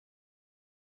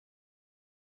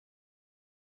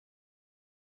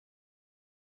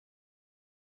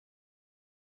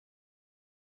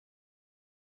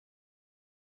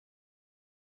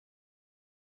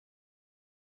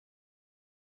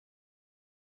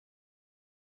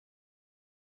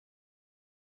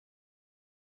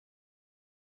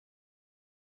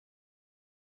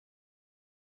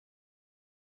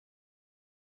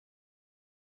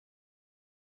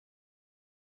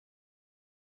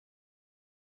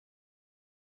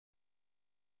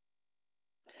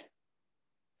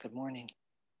Good morning.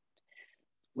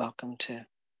 Welcome to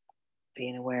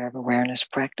Being Aware of Awareness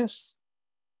practice.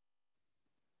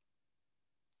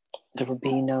 There will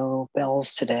be no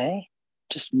bells today.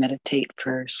 Just meditate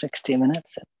for 60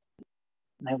 minutes.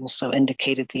 I will so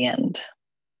indicate at the end.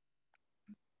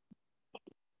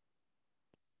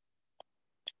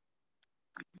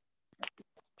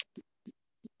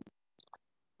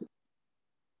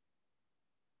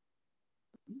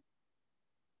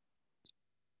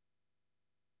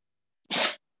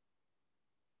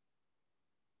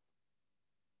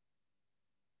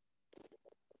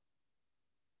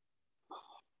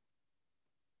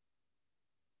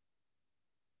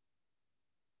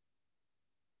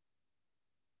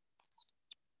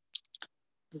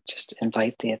 Just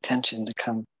invite the attention to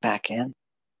come back in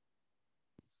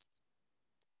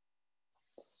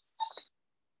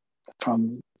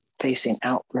from facing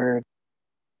outward,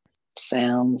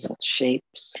 sounds and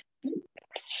shapes,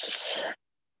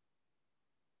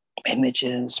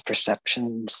 images,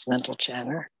 perceptions, mental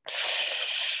chatter.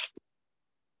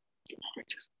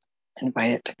 Just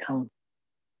invite it to come,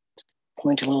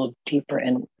 point a little deeper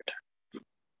inward.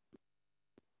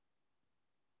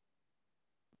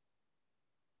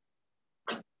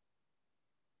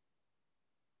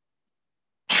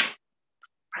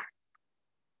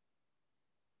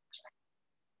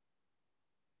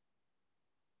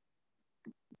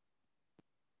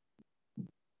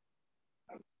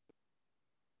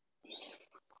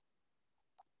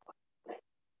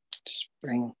 Just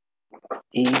bring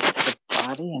ease to the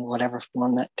body in whatever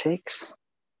form that takes.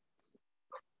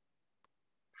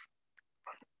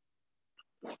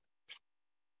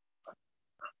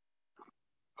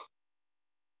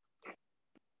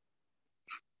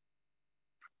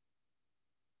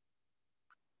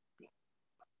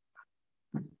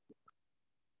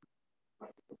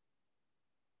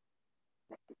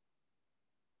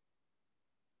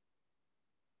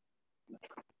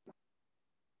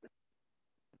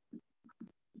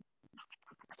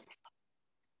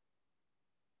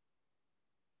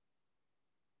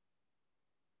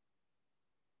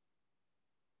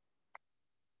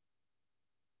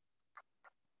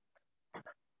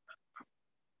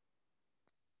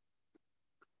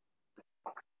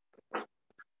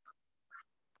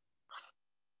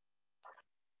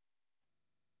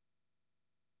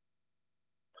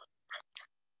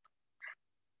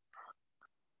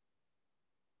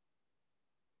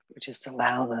 We just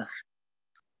allow the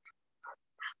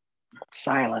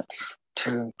silence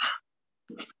to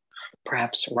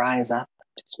perhaps rise up,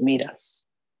 just meet us,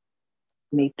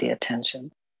 meet the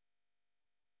attention,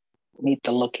 meet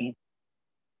the looking,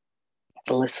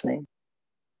 the listening.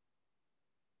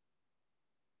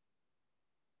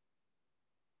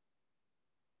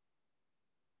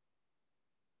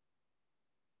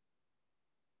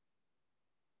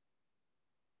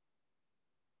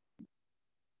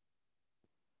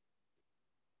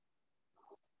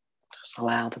 Just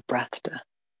allow the breath to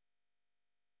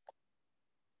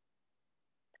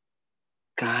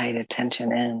guide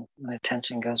attention in when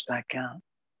attention goes back out.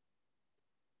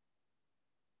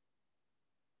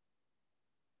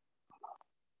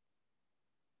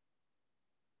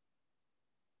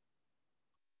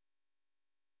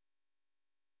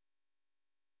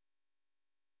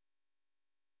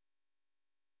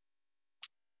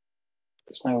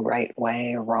 There's no right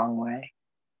way or wrong way.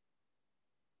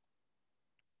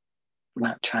 We're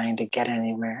not trying to get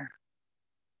anywhere,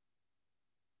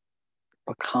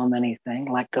 become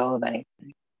anything, let go of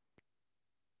anything.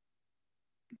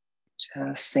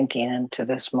 Just sinking into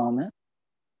this moment.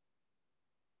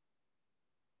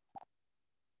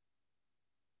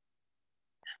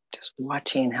 Just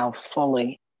watching how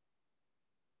fully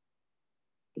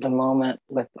the moment,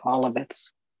 with all of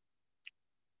its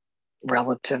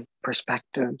relative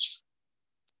perspectives,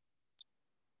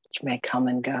 which may come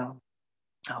and go,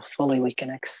 how fully we can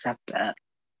accept that.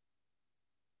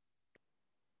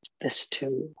 This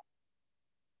too.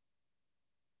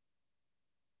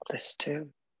 This too.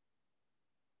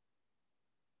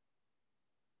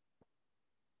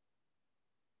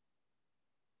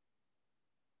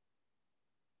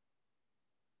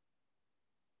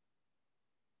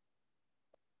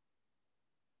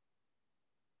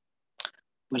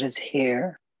 What is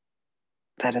here,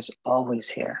 that is always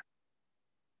here.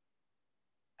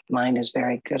 Mind is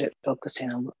very good at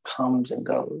focusing on what comes and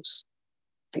goes,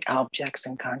 the objects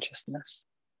in consciousness,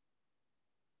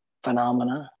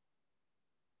 phenomena,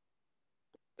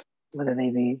 whether they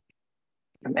be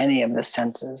from any of the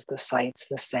senses, the sights,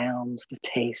 the sounds, the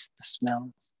taste, the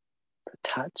smells, the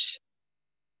touch.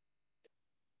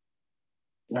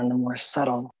 And then the more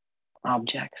subtle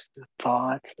objects, the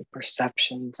thoughts, the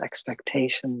perceptions,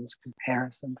 expectations,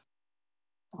 comparisons,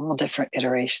 all different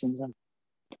iterations of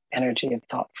energy and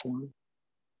thought form.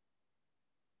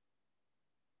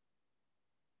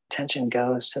 Attention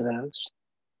goes to those.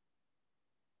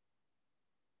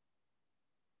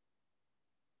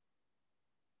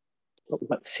 But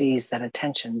what sees that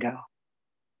attention go?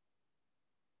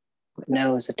 What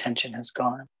knows attention has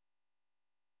gone?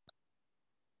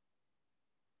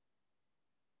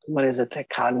 What is it that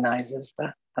cognizes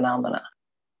the phenomena?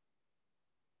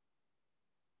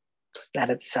 Does that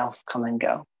itself come and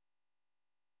go?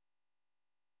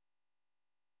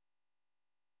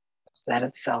 Does that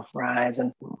itself rise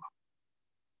and fall,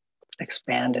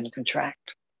 expand and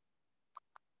contract?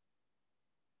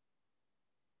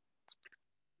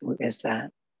 Who is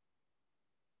that?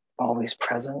 Always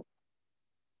present,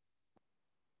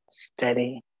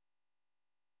 steady,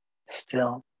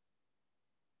 still,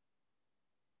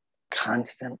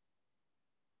 constant,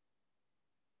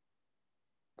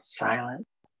 silent,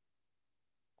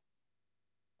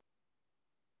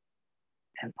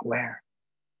 and aware.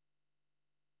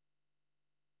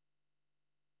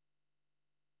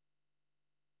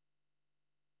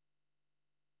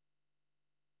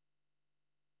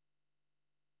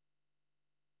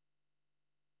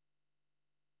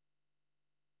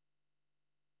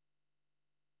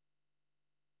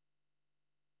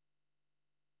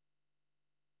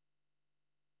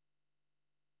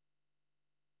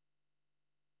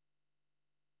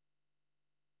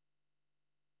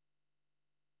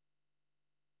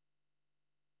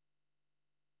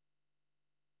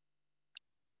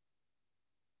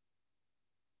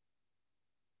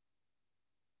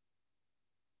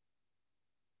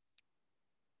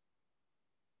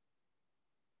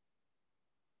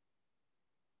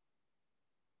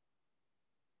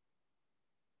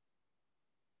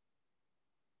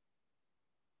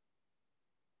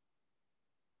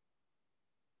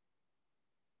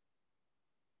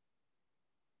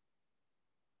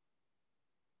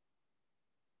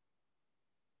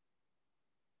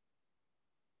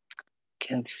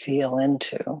 Can feel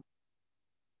into what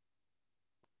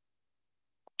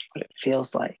it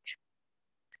feels like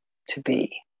to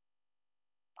be.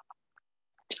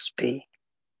 Just be.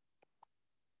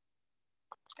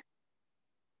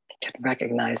 Can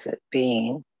recognize that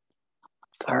being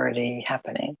is already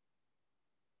happening.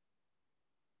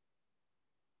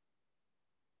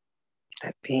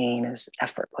 That being is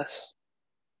effortless.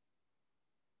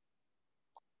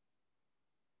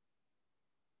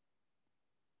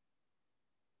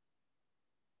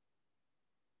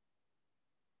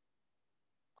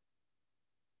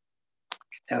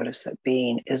 Notice that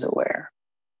being is aware.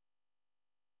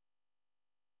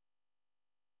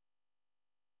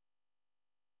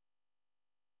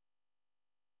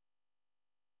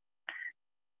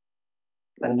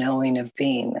 The knowing of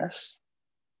beingness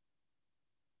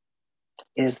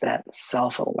is that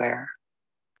self-aware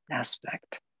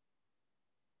aspect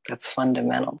that's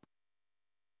fundamental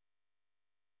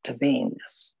to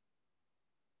beingness.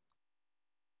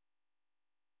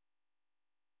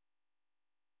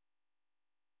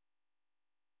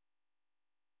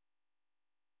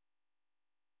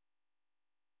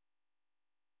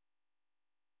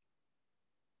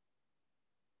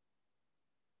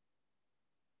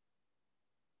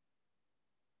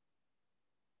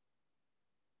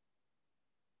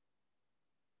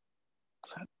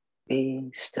 So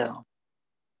be still.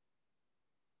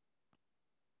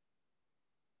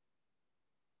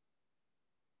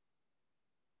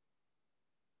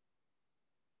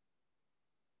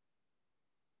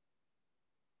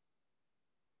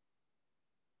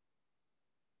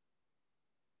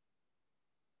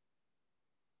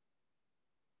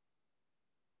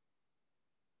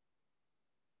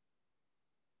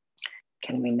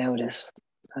 Can we notice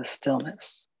the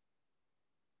stillness?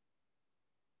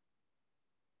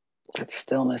 That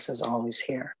stillness is always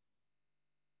here.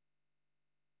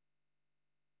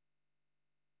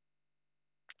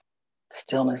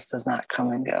 Stillness does not come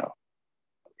and go.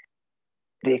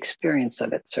 The experience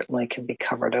of it certainly can be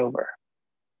covered over.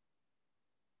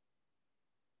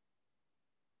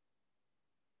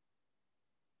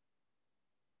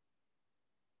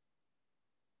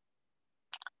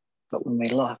 But when we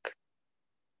look,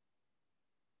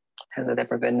 has it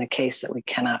ever been the case that we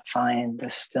cannot find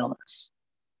this stillness,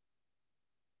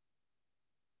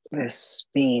 this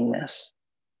beingness,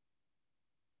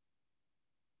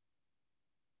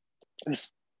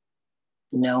 this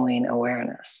knowing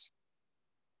awareness?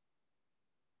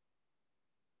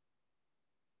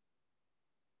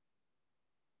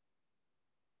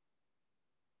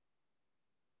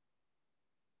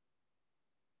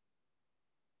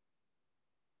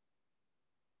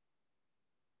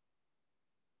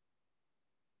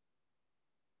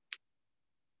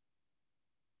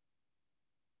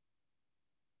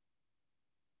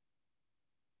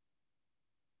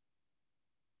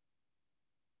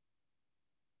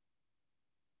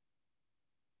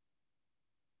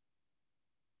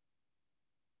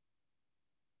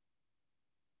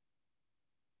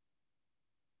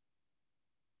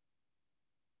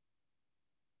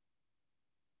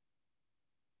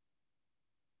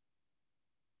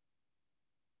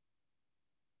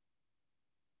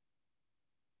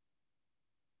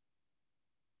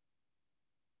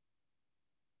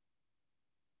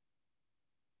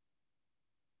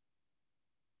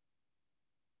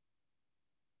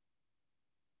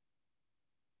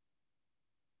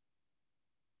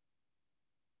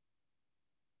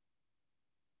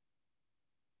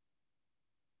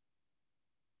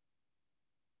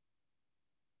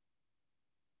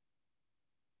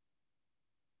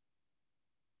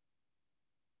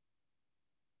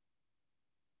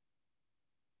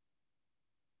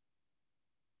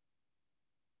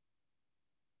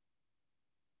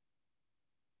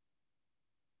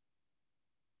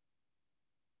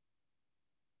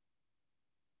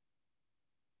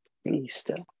 Be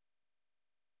still.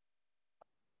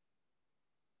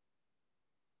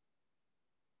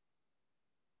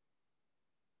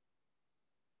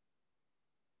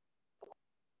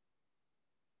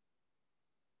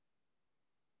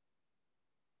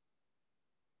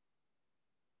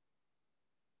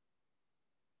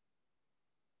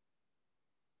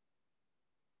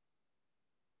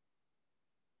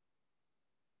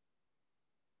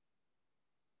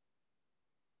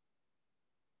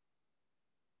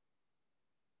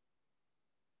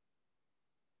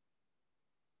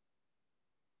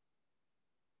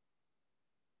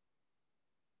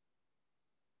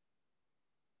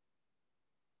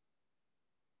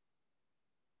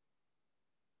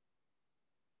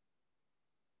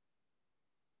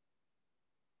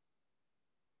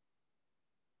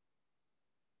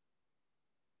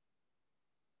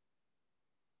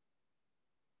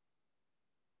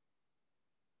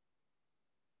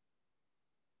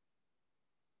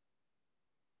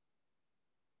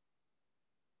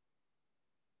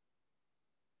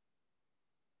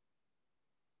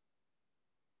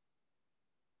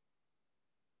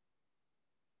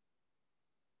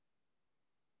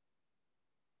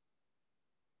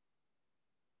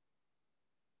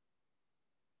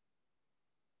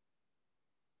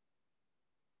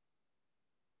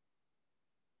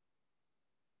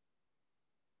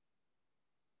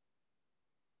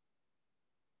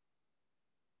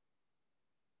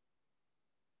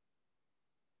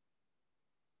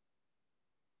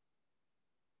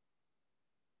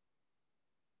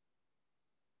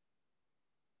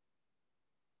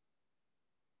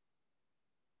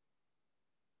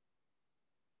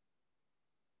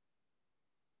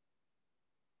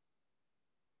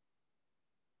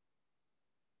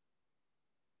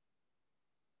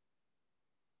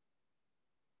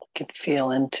 You can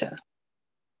feel into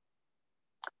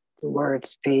the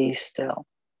words be still.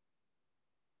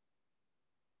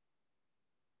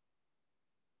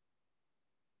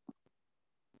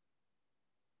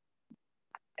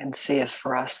 And see if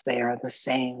for us they are the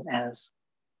same as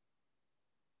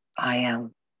I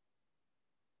am.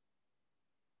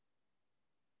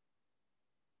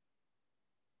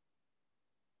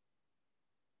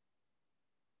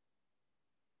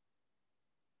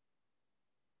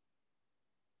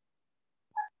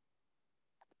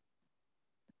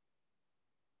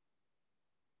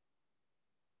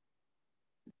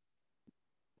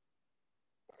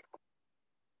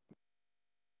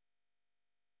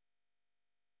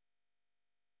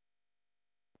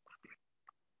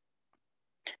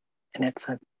 And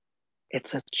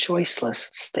it's a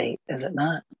choiceless state, is it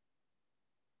not?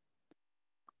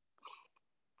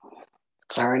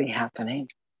 It's already happening,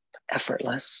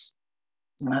 effortless.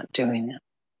 I'm not doing it.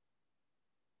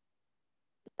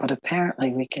 But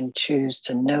apparently we can choose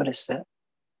to notice it.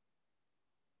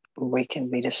 We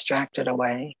can be distracted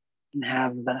away and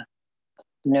have the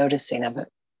noticing of it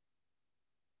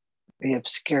be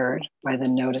obscured by the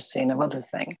noticing of other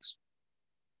things,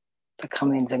 the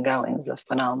comings and goings, the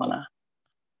phenomena,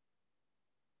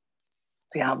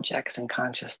 the objects in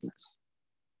consciousness.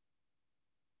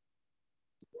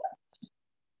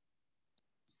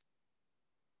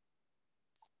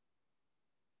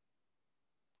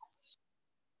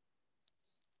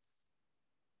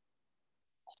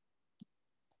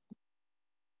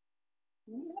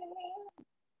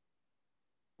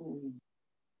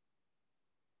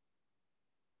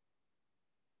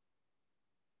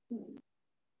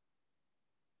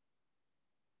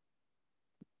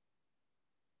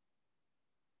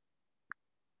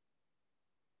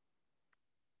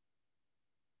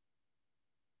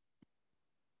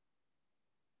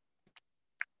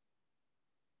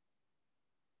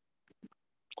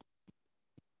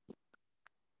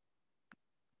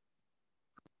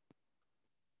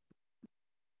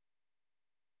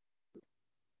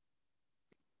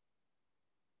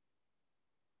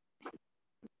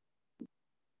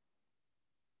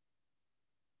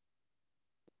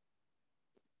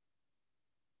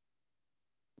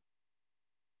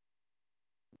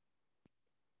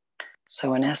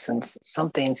 So in essence,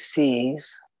 something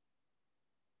sees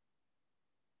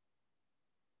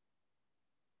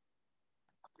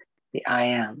the I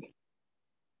am,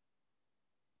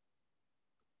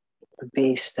 the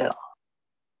be still.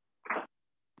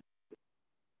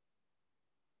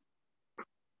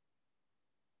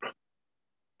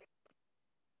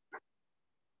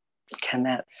 Can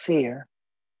that seer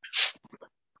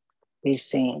be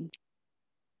seen?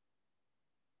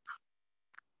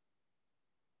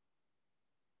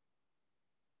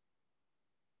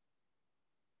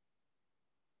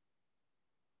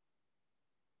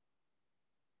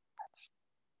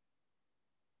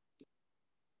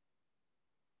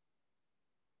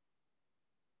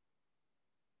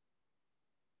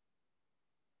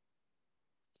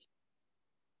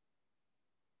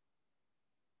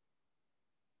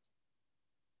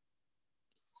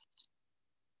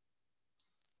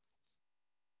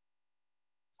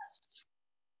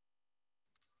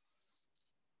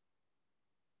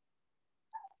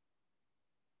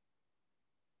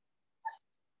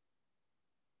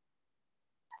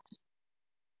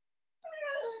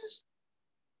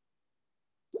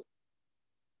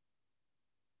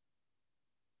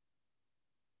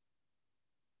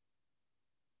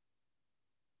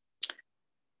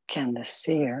 Can the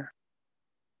seer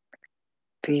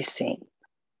be seen?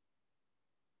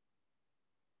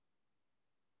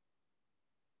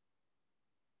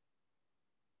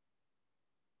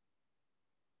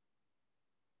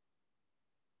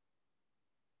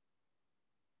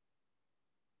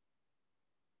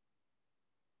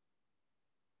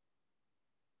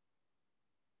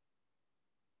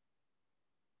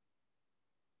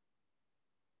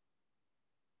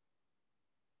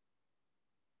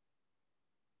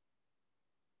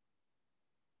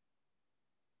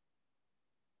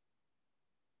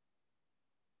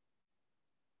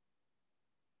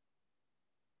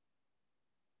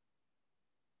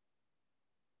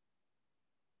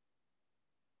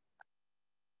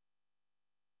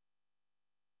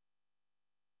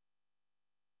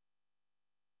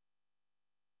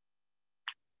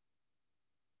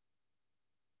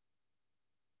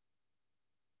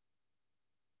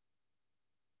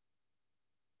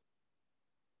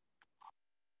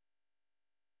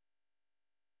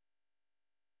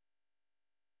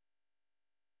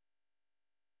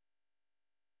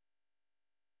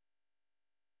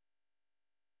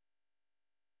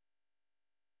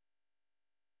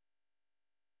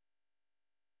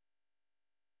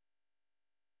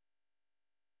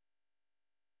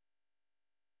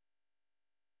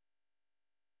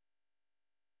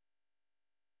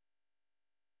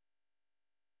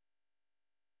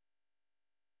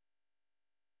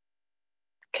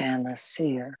 Can the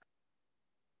seer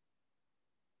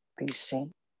be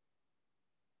seen?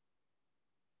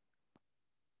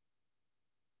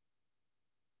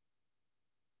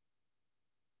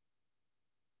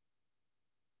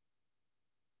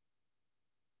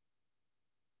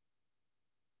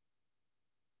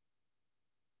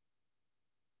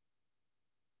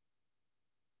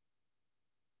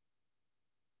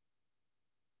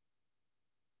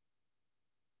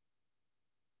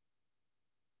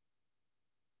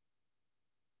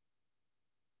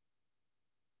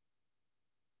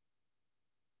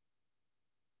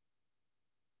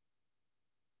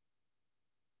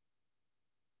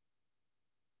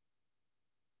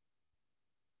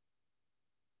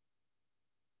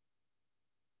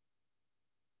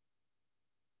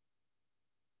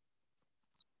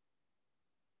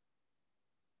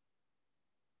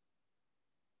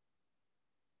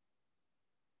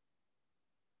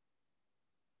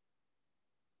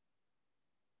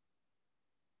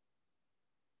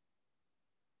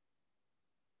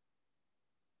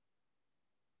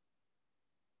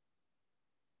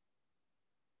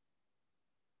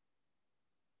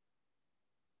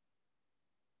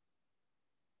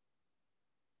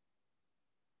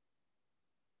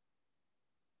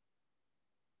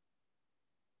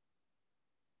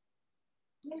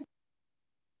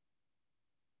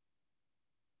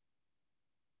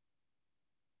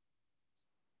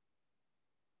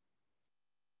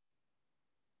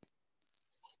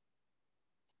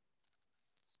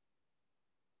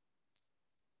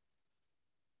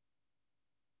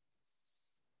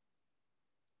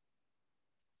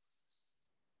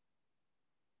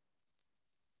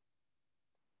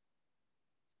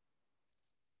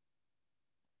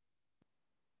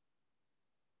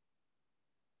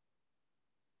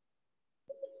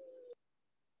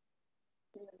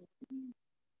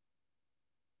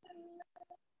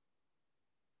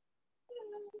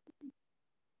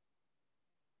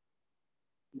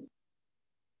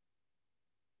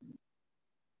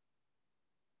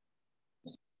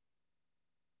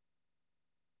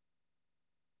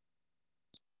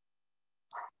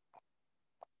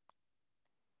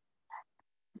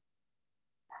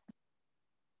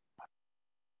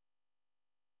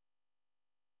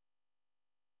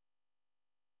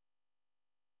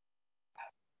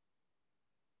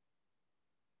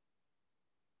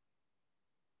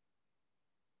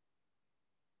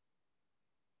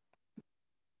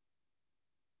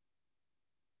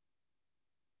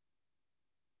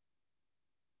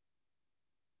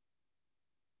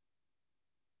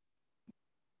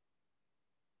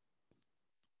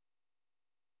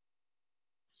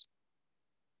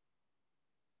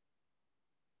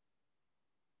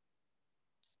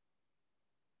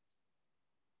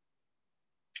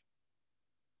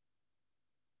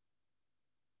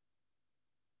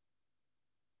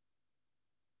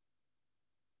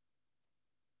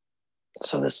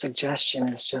 So the suggestion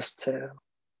is just to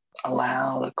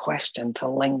allow the question to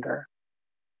linger.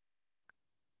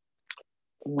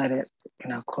 Let it,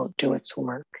 quote, do its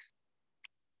work,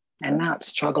 and not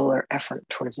struggle or effort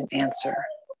towards an answer,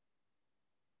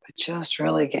 but just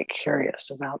really get curious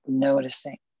about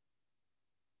noticing.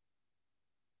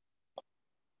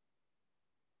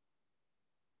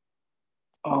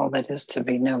 All that is to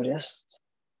be noticed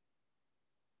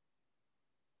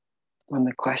when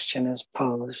the question is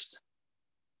posed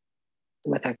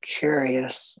with a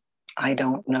curious, I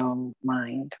don't know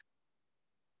mind.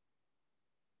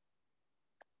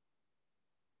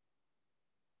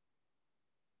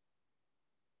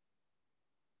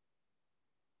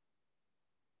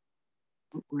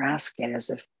 We're asking as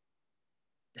if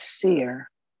the seer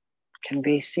can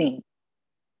be seen.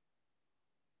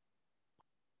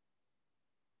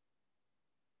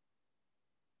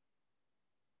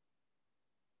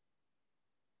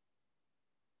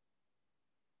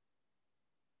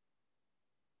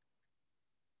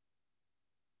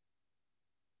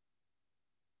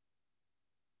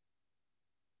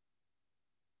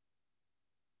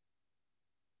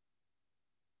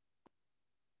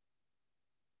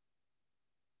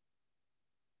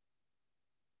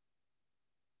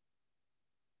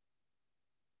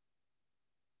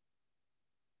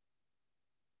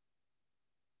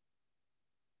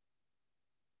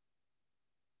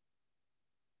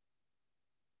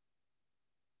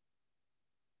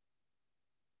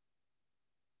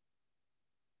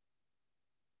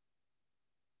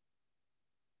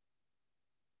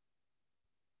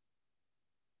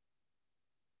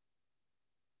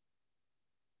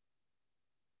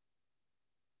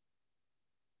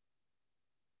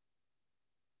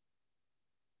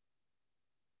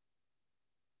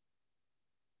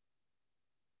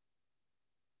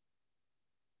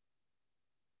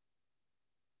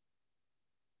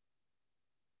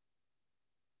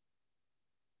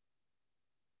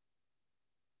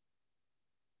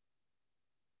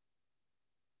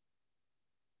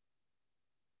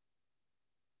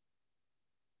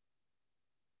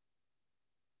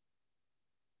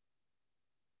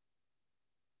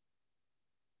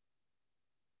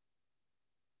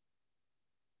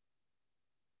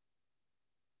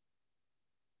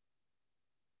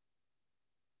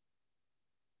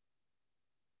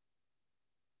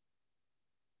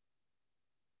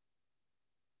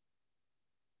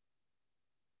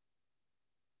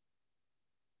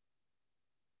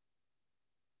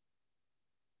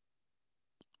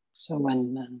 So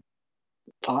when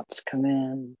thoughts come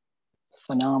in,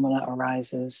 phenomena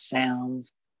arises,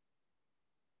 sounds,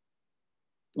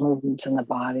 movements in the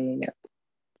body,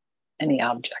 any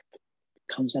object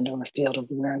comes into our field of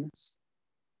awareness,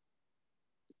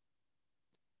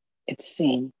 it's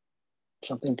seen.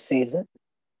 Something sees it.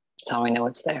 That's how we know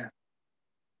it's there.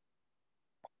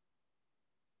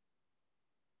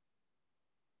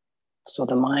 So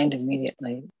the mind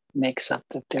immediately makes up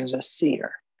that there's a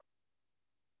seer.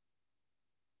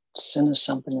 As soon as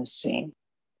something is seen.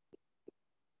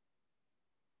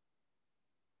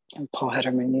 And Paul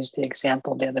Hederman used the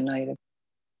example the other night of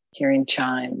hearing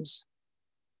chimes.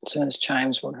 As soon as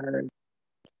chimes were heard,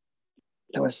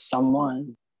 there was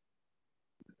someone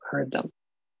who heard them.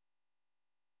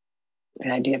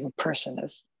 The idea of a person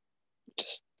is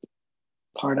just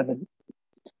part of a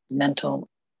mental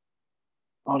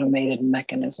automated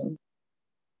mechanism.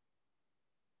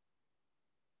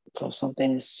 So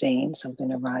something is seen,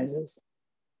 something arises.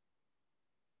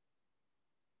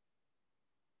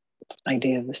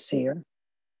 Idea of a seer.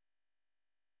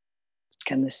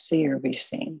 Can the seer be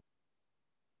seen?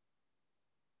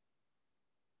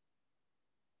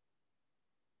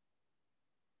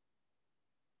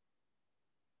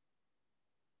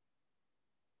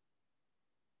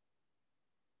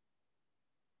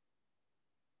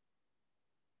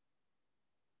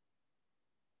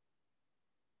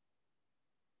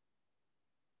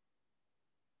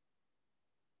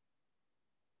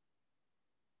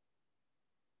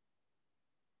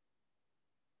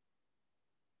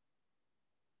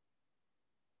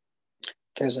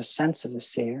 There's a sense of a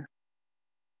seer,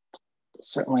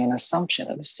 certainly an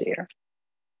assumption of a seer.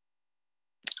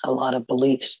 A lot of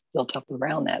beliefs built up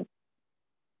around that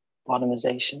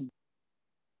automation,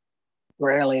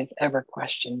 rarely if ever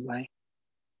questioned by,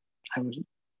 I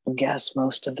would guess,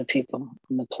 most of the people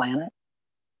on the planet.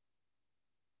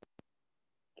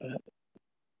 But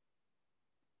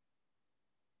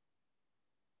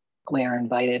we are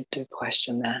invited to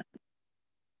question that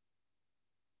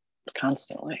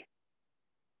constantly.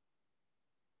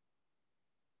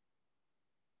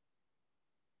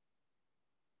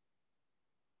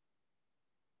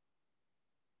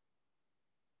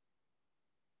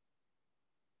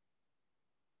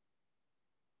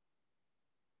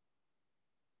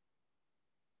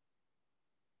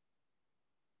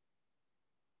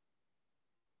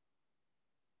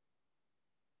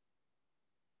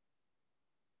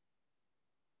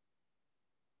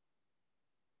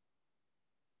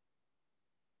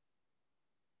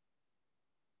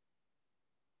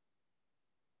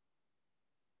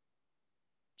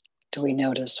 do we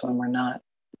notice when we're not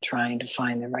trying to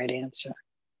find the right answer?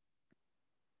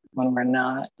 When we're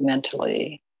not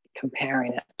mentally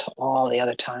comparing it to all the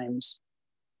other times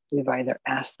we've either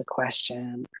asked the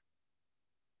question,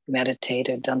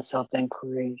 meditated, done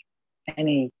self-inquiry,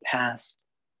 any past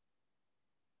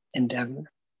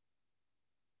endeavor.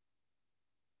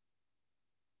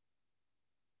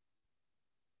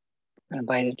 We're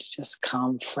invited to just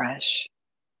come fresh,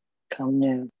 come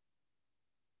new.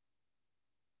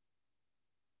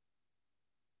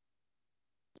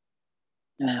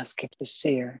 And ask if the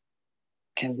seer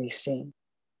can be seen.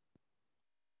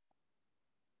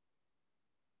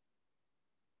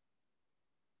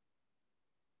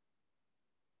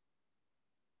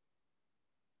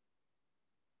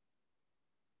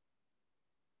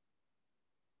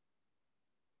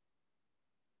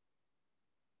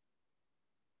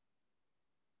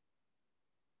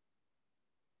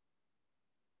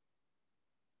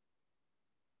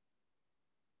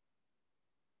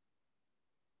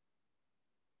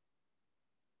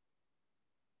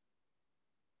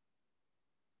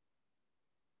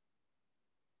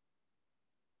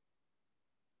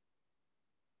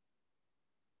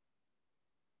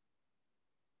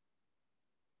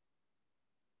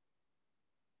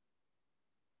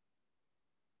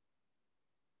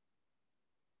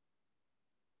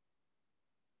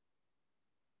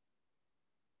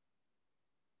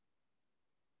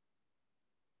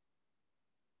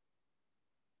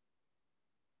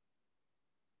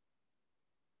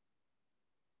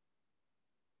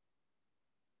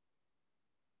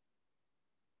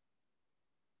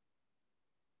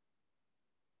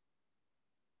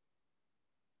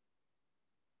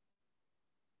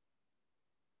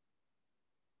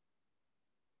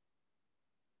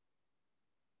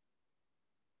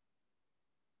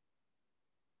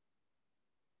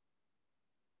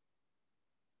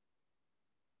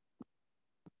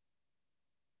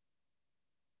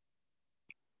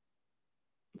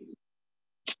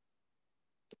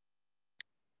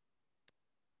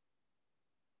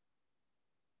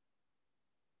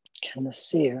 Can the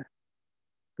seer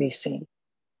be seen?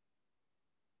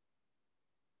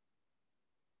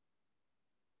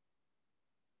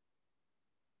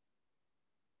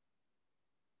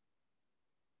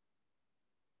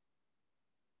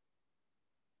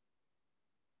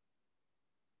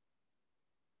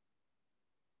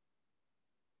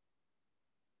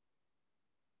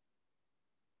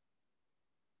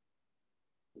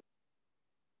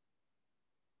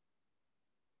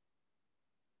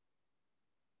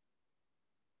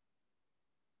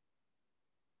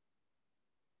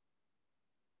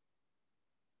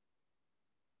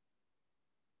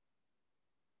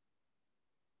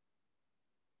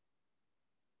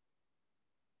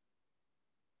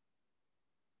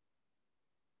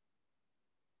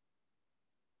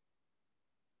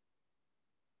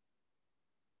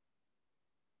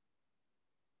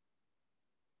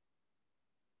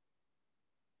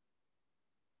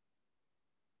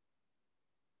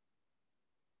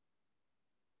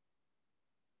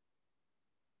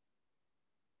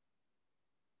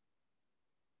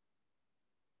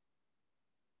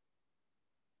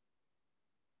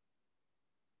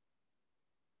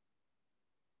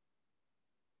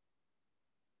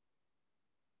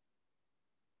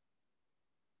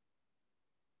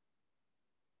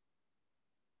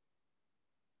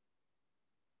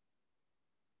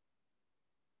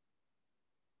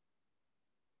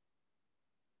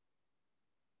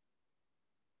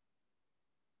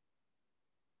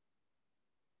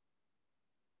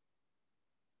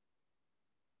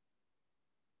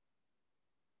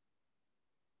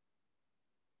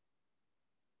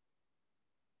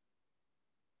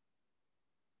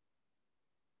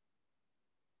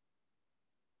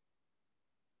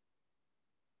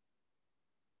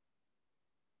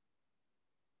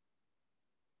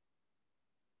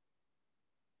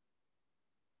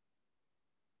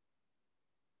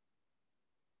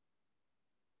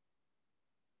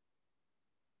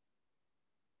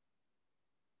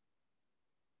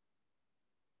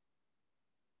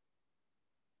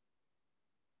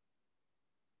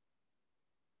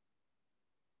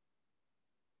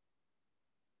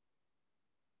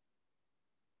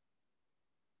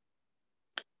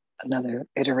 Another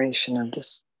iteration of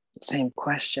this same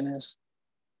question is,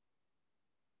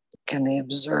 can the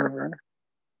observer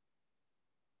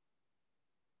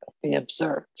be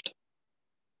observed?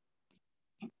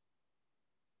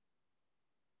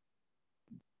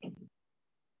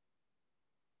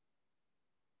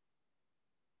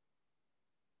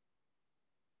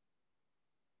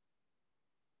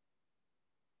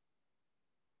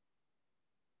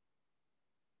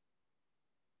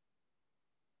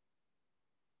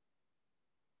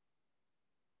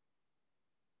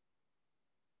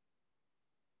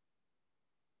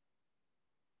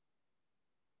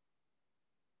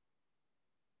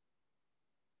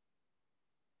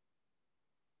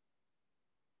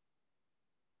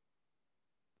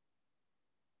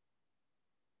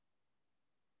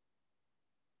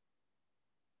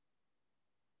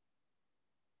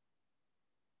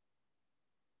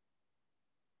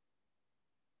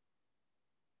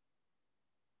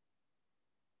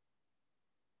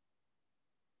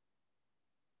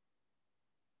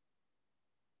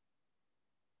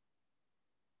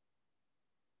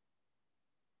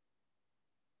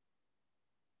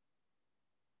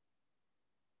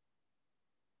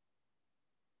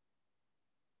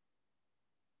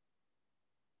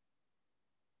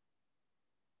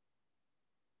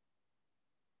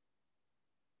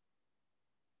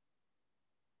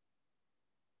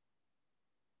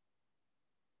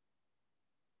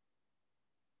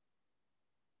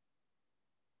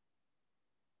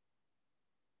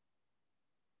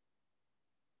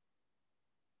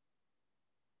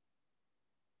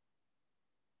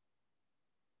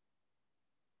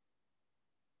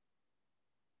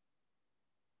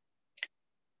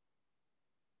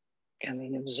 Can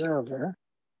the observer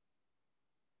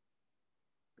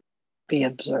be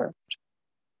observed?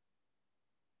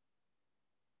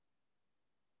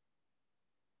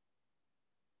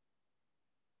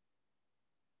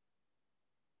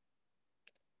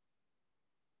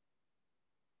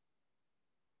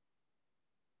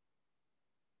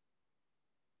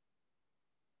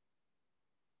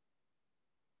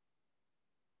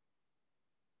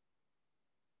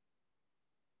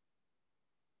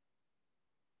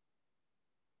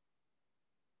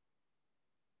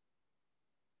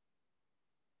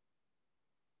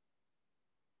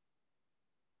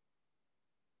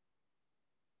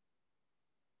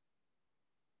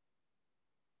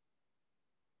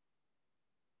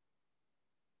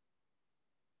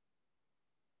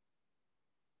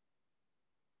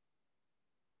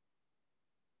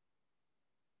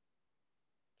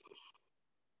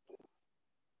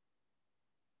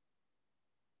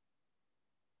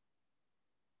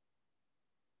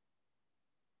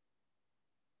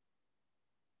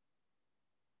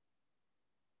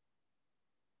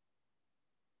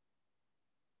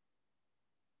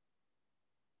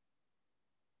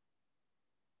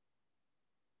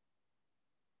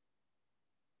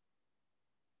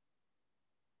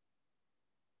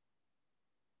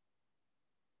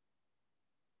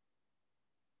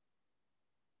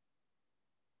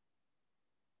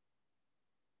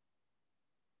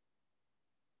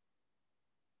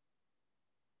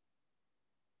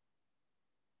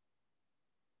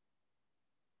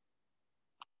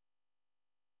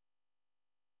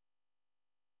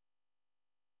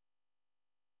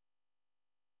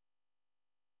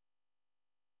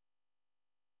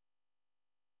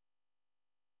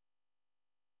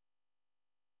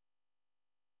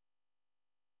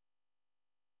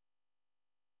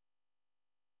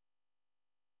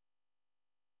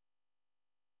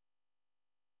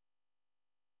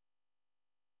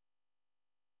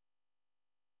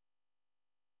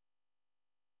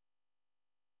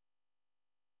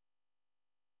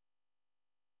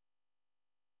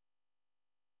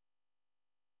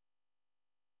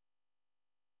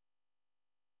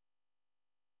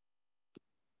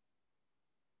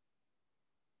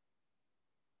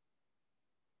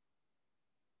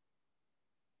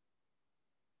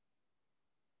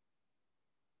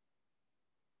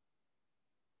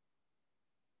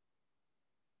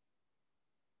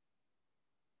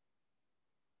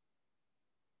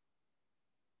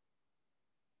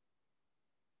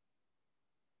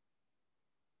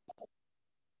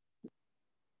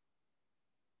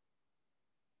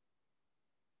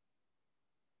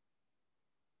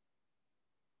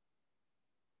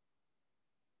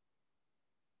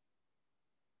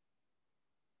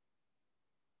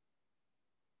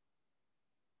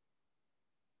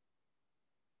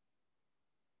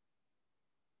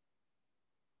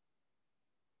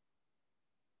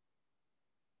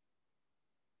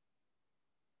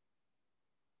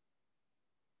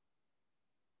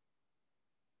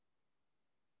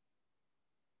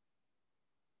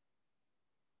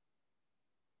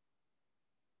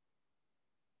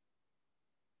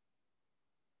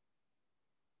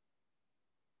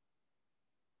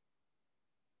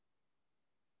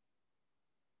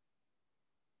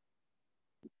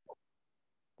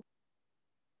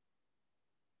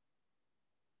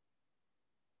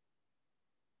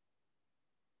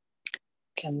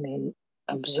 Can the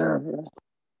observer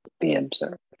be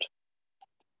observed?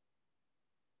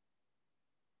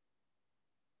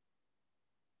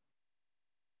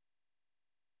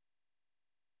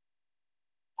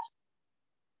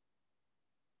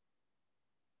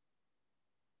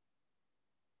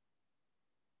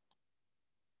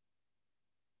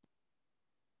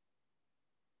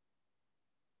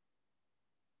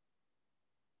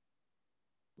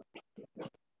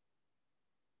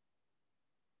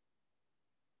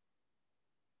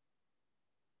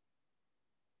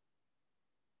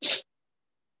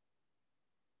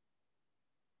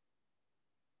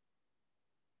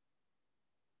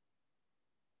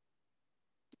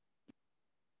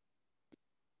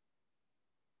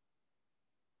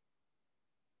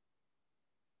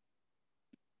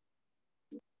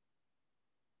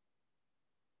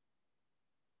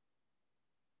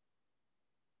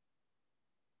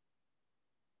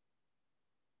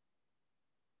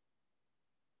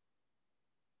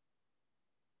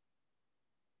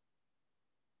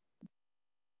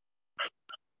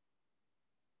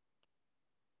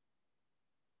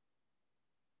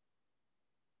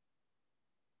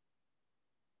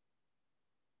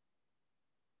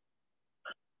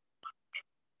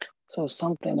 So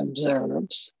something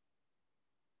observes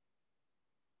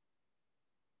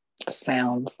the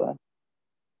sounds, the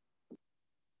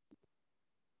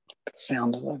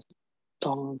sound of the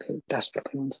dog who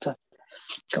desperately wants to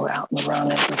go out and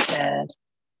run if we're fed.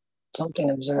 Something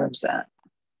observes that.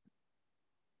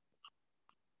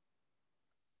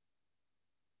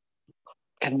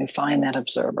 Can we find that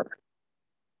observer?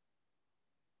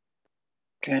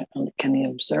 Can the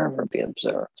observer be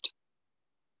observed?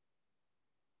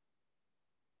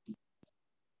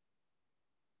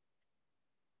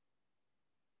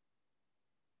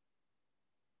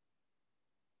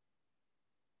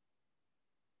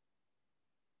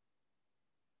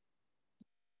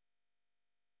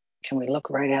 Can we look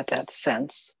right at that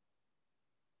sense?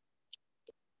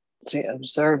 See,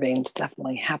 observing is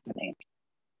definitely happening.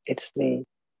 It's the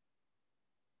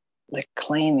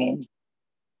claiming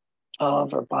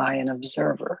of or by an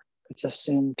observer. It's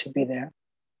assumed to be there.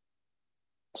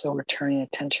 So we're turning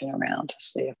attention around to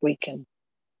see if we can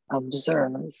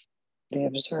observe the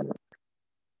observer.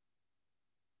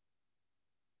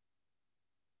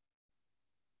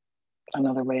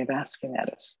 Another way of asking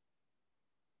that is,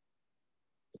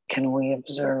 can we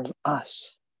observe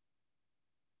us?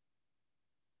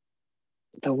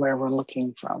 The where we're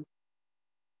looking from.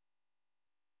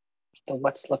 The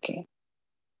what's looking.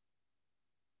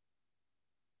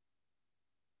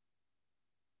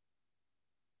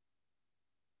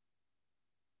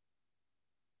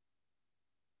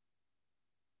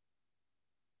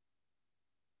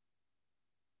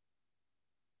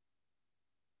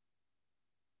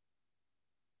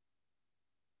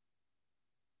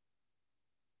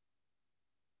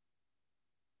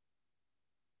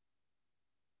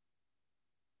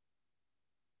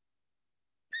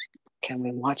 Can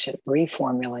we watch it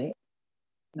reformulate?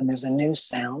 And there's a new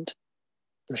sound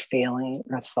or feeling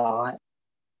or thought,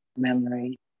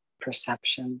 memory,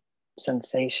 perception,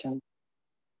 sensation.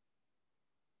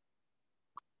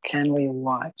 Can we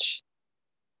watch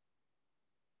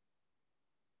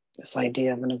this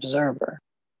idea of an observer,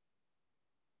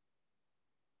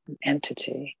 an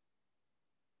entity,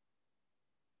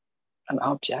 an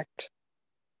object,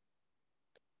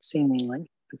 seemingly?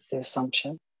 It's the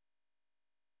assumption.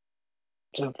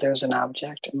 So if there's an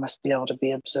object, it must be able to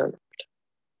be observed.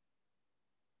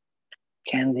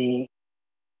 Can the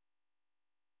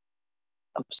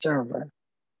observer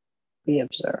be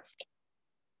observed?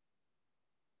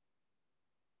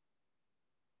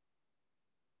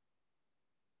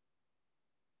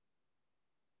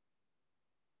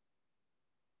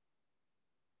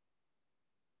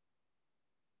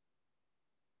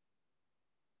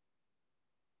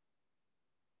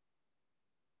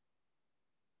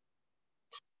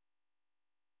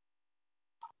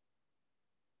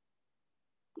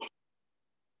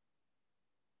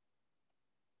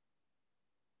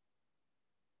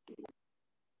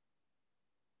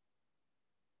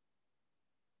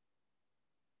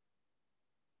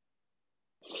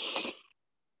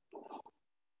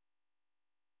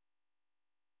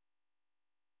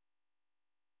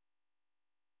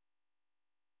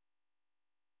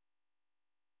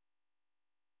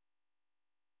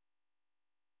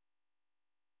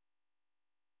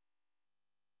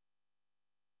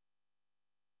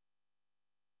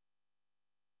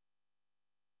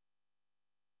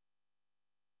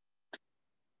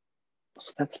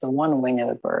 So that's the one wing of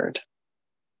the bird.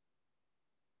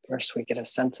 First, we get a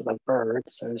sense of the bird,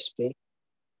 so to speak,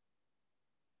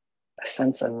 a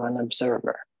sense of an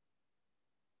observer,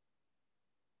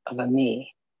 of a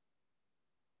me,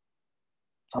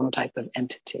 some type of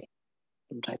entity,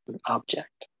 some type of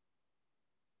object.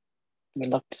 We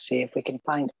look to see if we can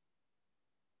find it.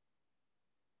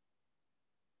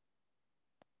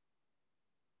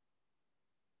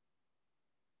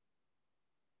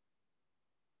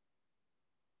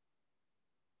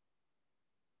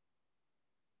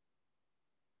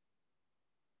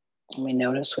 And we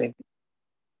notice we've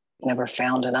never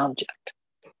found an object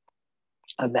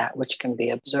of that which can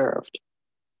be observed.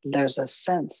 There's a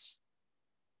sense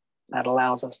that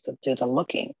allows us to do the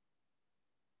looking.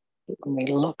 When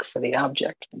we look for the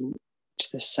object from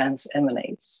which the sense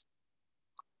emanates,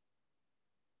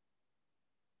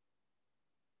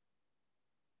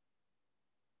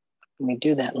 when we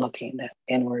do that looking, that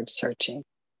inward searching,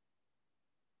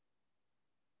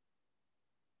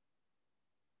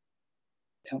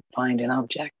 don't find an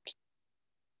object,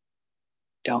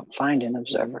 don't find an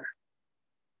observer.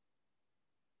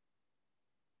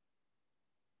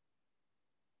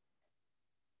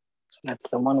 So that's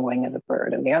the one wing of the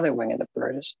bird. And the other wing of the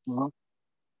bird is, well,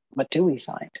 what do we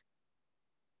find?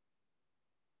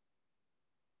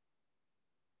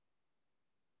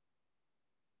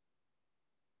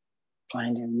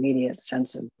 Find an immediate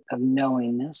sense of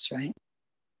knowingness, right?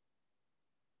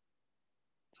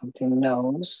 Something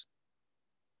knows,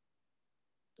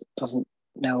 doesn't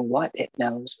know what it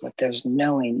knows, but there's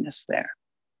knowingness there.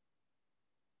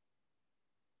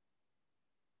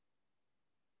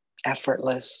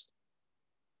 Effortless,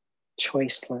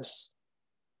 choiceless,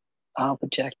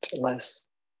 objectless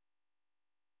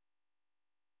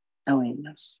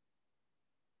knowingness.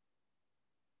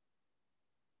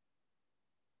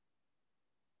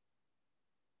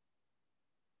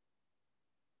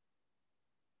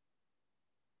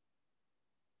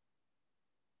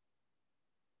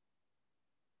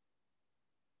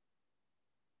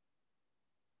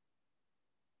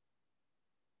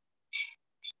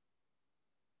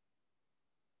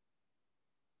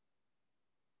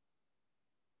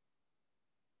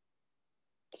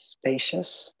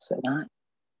 Spacious, is it not?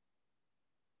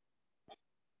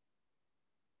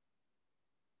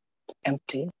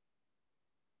 Empty.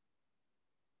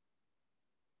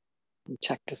 We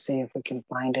check to see if we can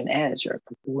find an edge or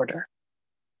a border,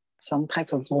 some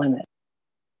type of limit.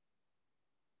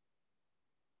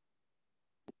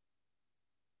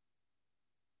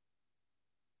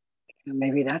 And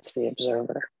maybe that's the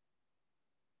observer.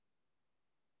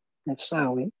 If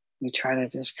so, we try to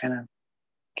just kind of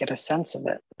get a sense of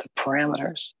it, the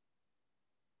parameters.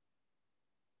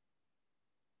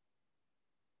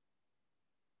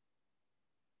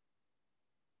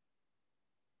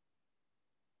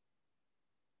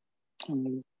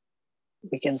 And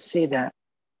we can see that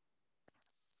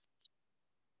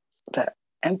the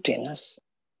emptiness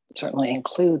certainly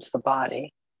includes the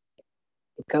body.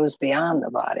 It goes beyond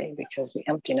the body because the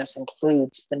emptiness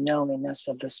includes the knowingness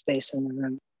of the space in the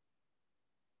room,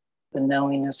 the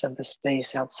knowingness of the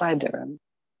space outside the room,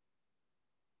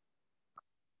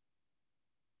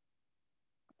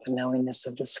 the knowingness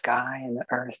of the sky and the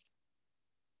earth,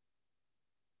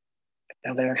 the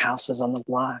other houses on the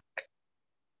block,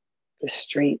 the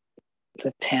street,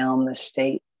 the town, the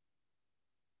state,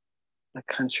 the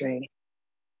country,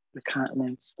 the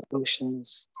continents, the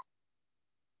oceans,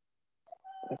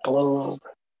 the globe,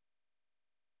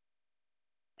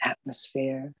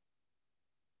 atmosphere,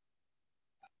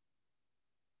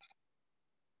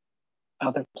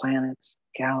 other planets,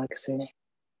 galaxy.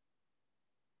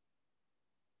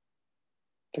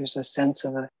 There's a sense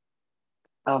of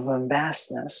a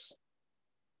vastness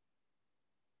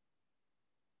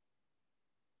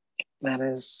that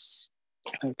is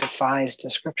kind of defies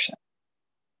description.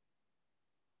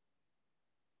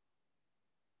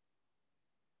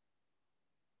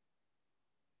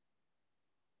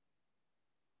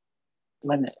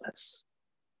 Limitless.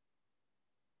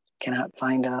 Cannot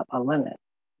find a limit.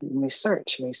 When we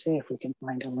search, we see if we can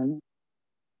find a limit.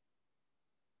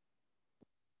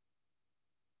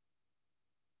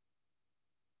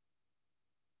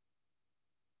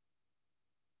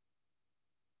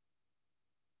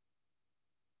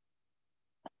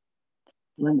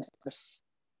 Limitless.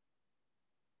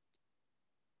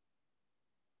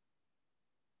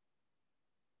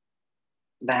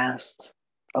 Vast,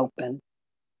 open,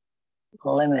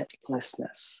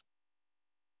 limitlessness.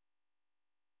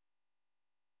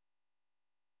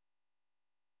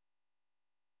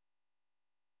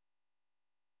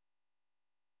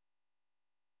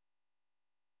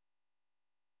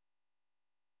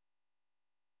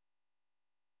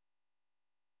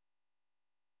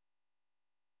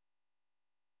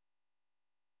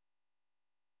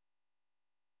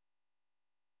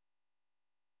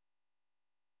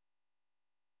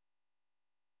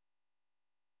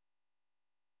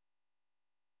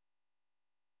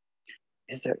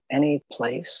 Is there any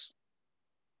place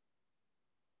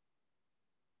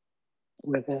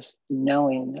where this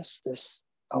knowingness, this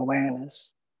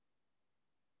awareness,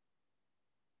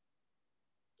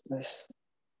 this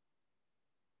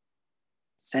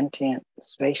sentient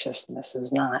spaciousness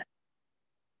is not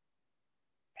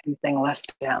anything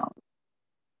left out?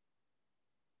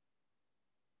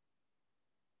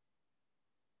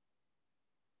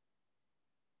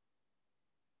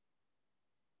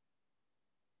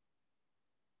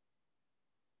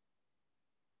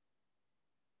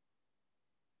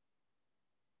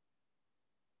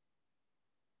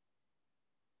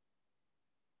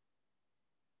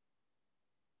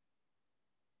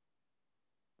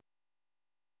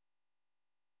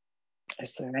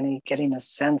 Is there any getting a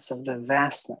sense of the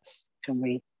vastness? Can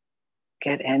we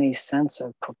get any sense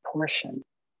of proportion?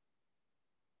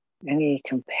 Any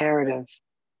comparative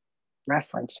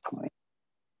reference point?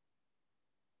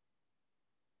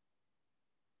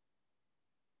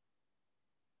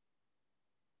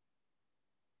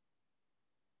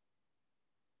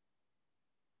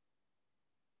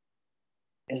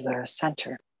 Is there a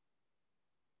center?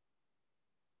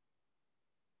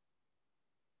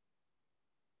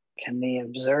 Can the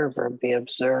observer be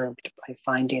observed by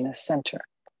finding a center?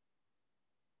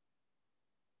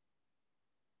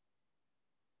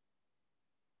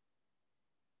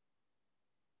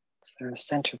 Is there a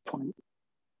center point?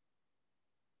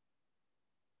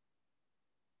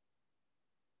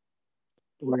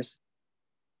 Or is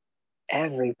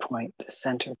every point the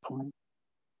center point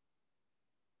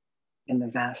in the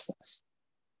vastness?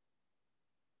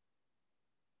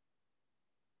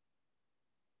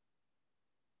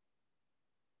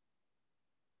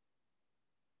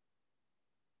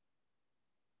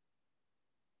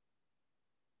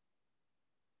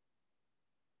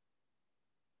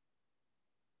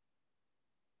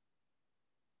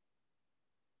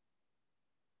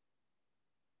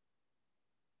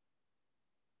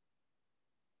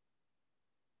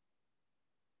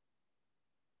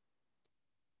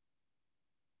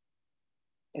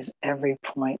 Is every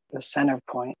point the center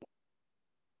point?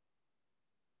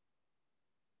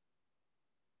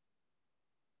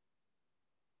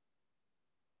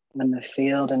 When the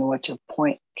field in which a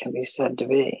point can be said to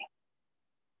be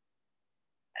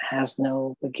has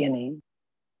no beginning,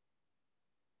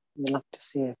 we look to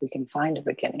see if we can find a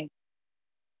beginning.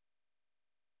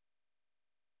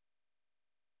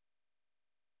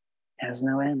 Has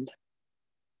no end.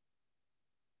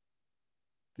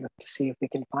 Look to see if we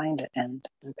can find an end,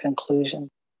 a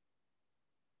conclusion,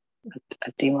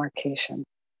 a demarcation,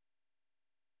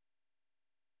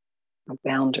 a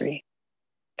boundary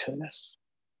to this.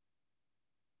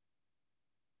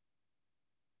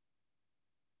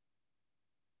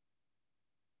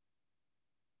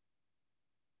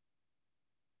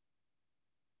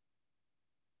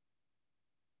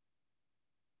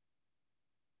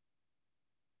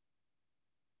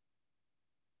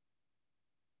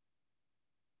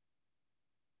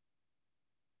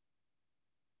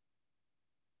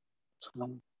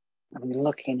 So are we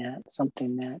looking at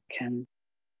something that can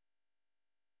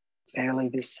fairly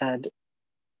be said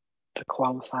to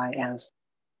qualify as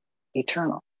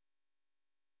eternal?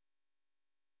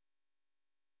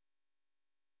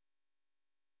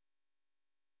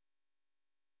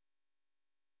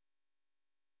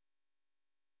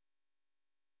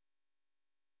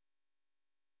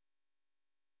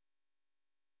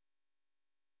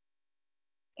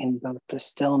 In both the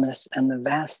stillness and the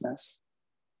vastness,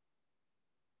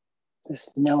 this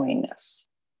knowingness,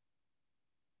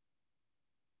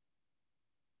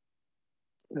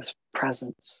 this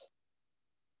presence.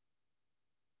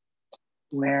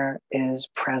 Where is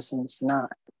presence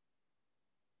not?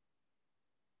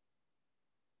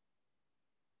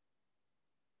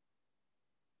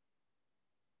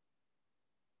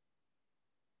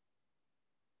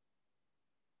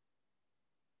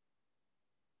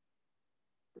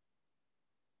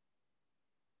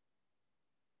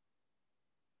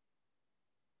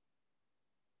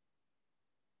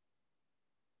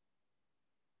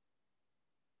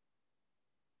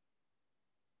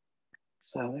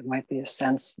 So there might be a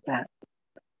sense that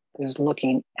there's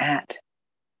looking at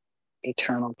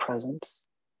eternal presence.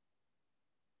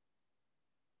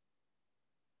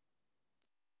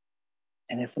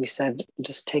 And if we said,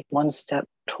 just take one step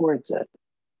towards it,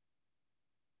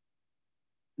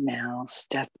 now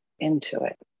step into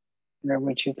it, where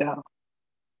would you go?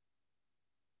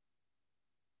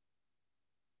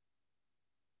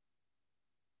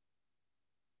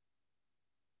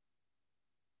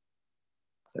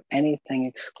 Is there anything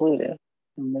excluded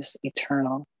from this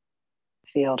eternal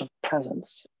field of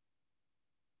presence?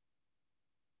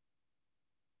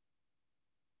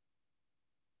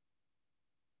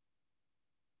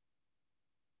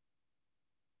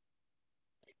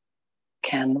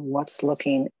 Can what's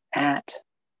looking at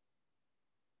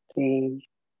the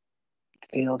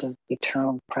field of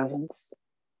eternal presence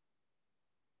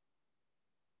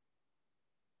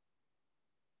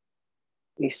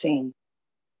be seen?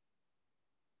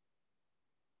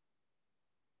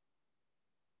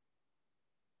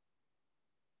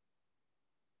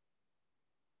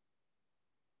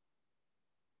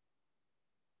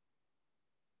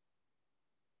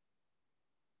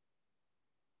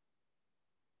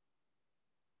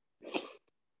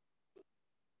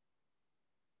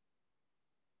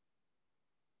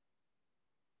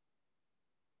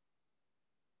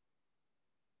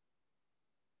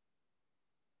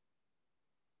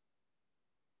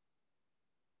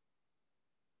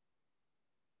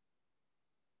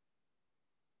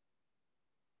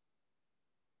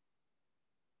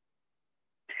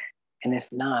 And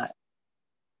if not,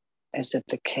 is it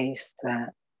the case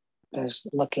that there's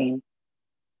looking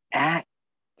at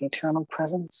eternal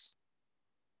presence,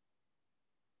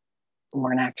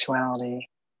 or in actuality,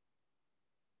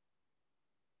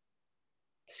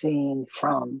 seeing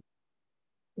from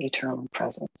eternal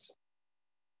presence.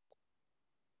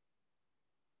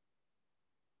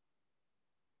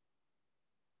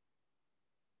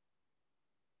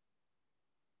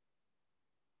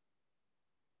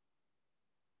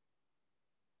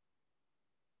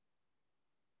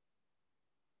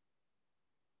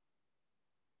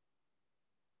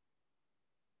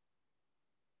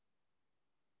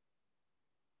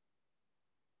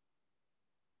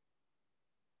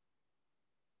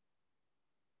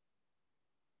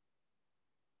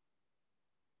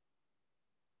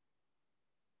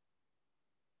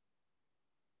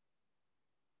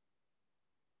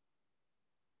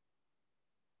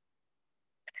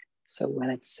 So when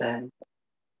it's said,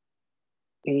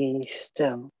 be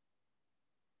still,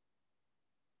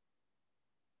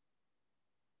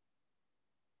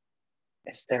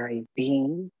 is there a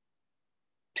being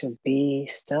to be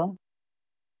still?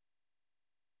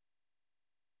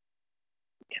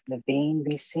 Can the being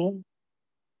be seen?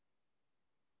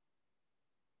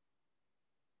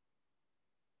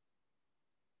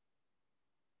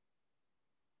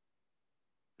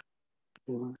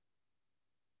 Or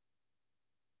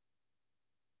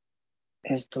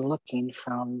is the looking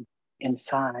from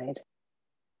inside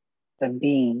the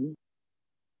being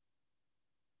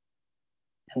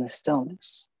and the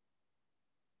stillness?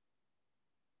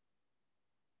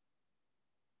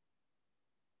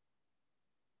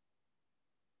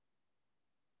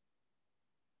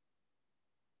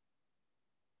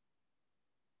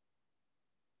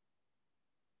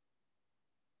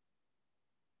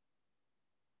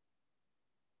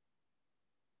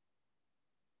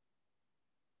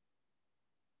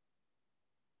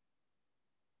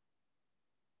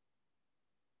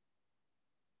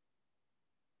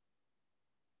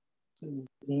 So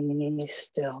be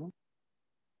still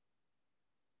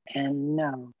and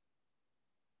know.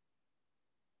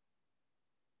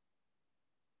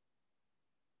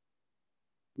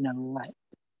 Know what?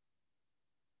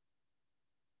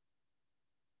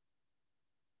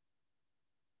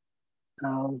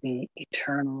 Know the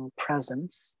eternal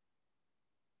presence,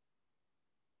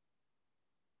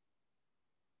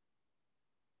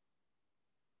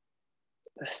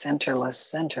 the centerless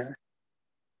center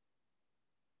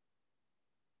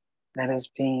that is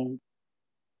being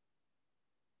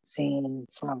seen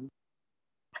from.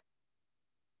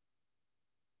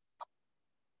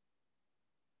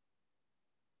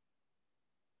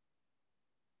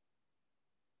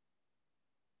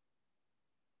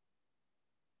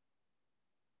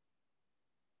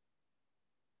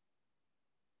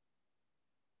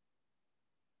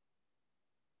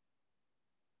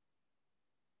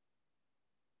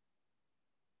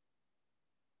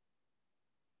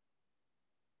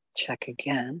 Check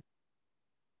again.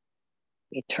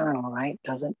 Eternal, right?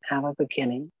 Doesn't have a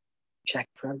beginning. Check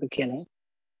for a beginning.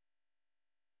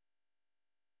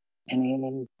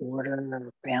 Any border or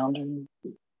boundary,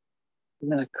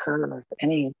 even a curve,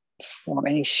 any form,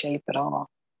 any shape at all,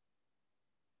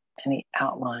 any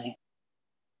outline,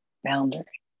 boundary.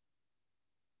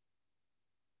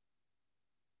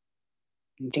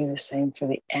 You do the same for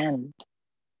the end.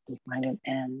 You find an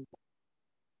end.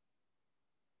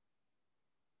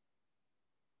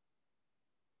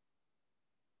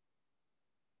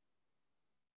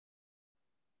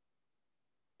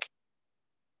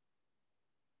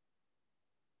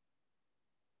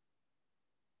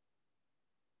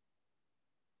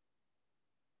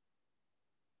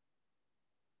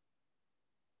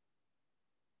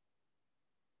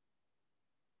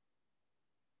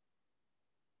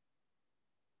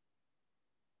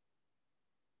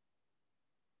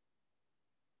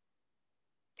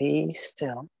 Be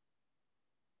still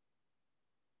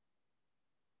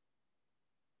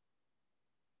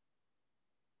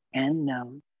and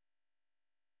know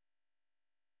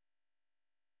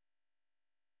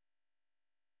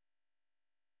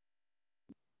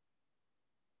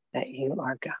that you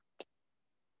are God.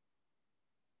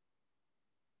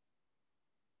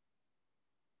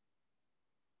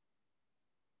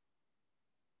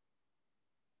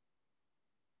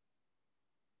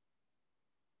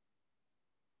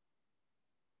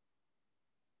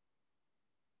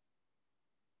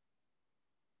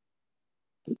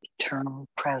 The eternal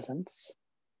presence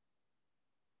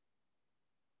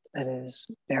that is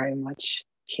very much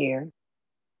here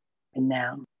and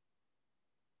now,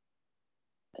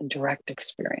 a direct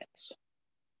experience.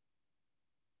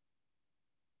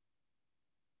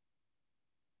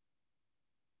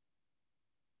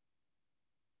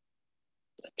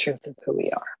 The truth of who we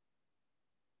are.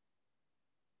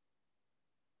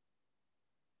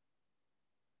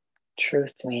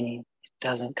 Truth meaning it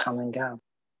doesn't come and go,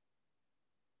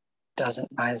 doesn't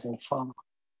rise and fall,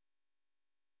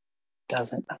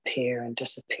 doesn't appear and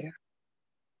disappear.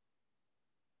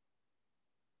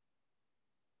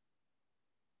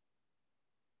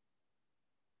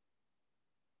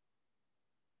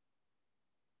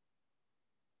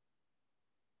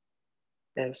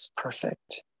 This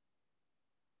perfect,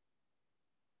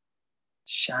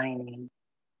 shining,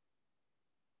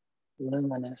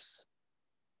 luminous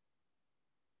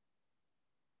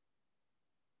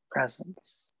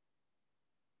presence.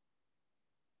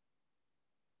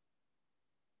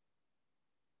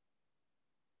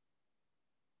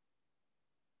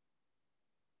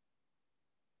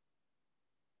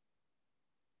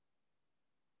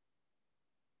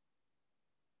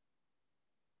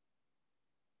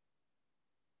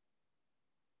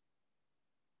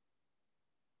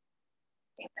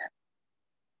 Amen.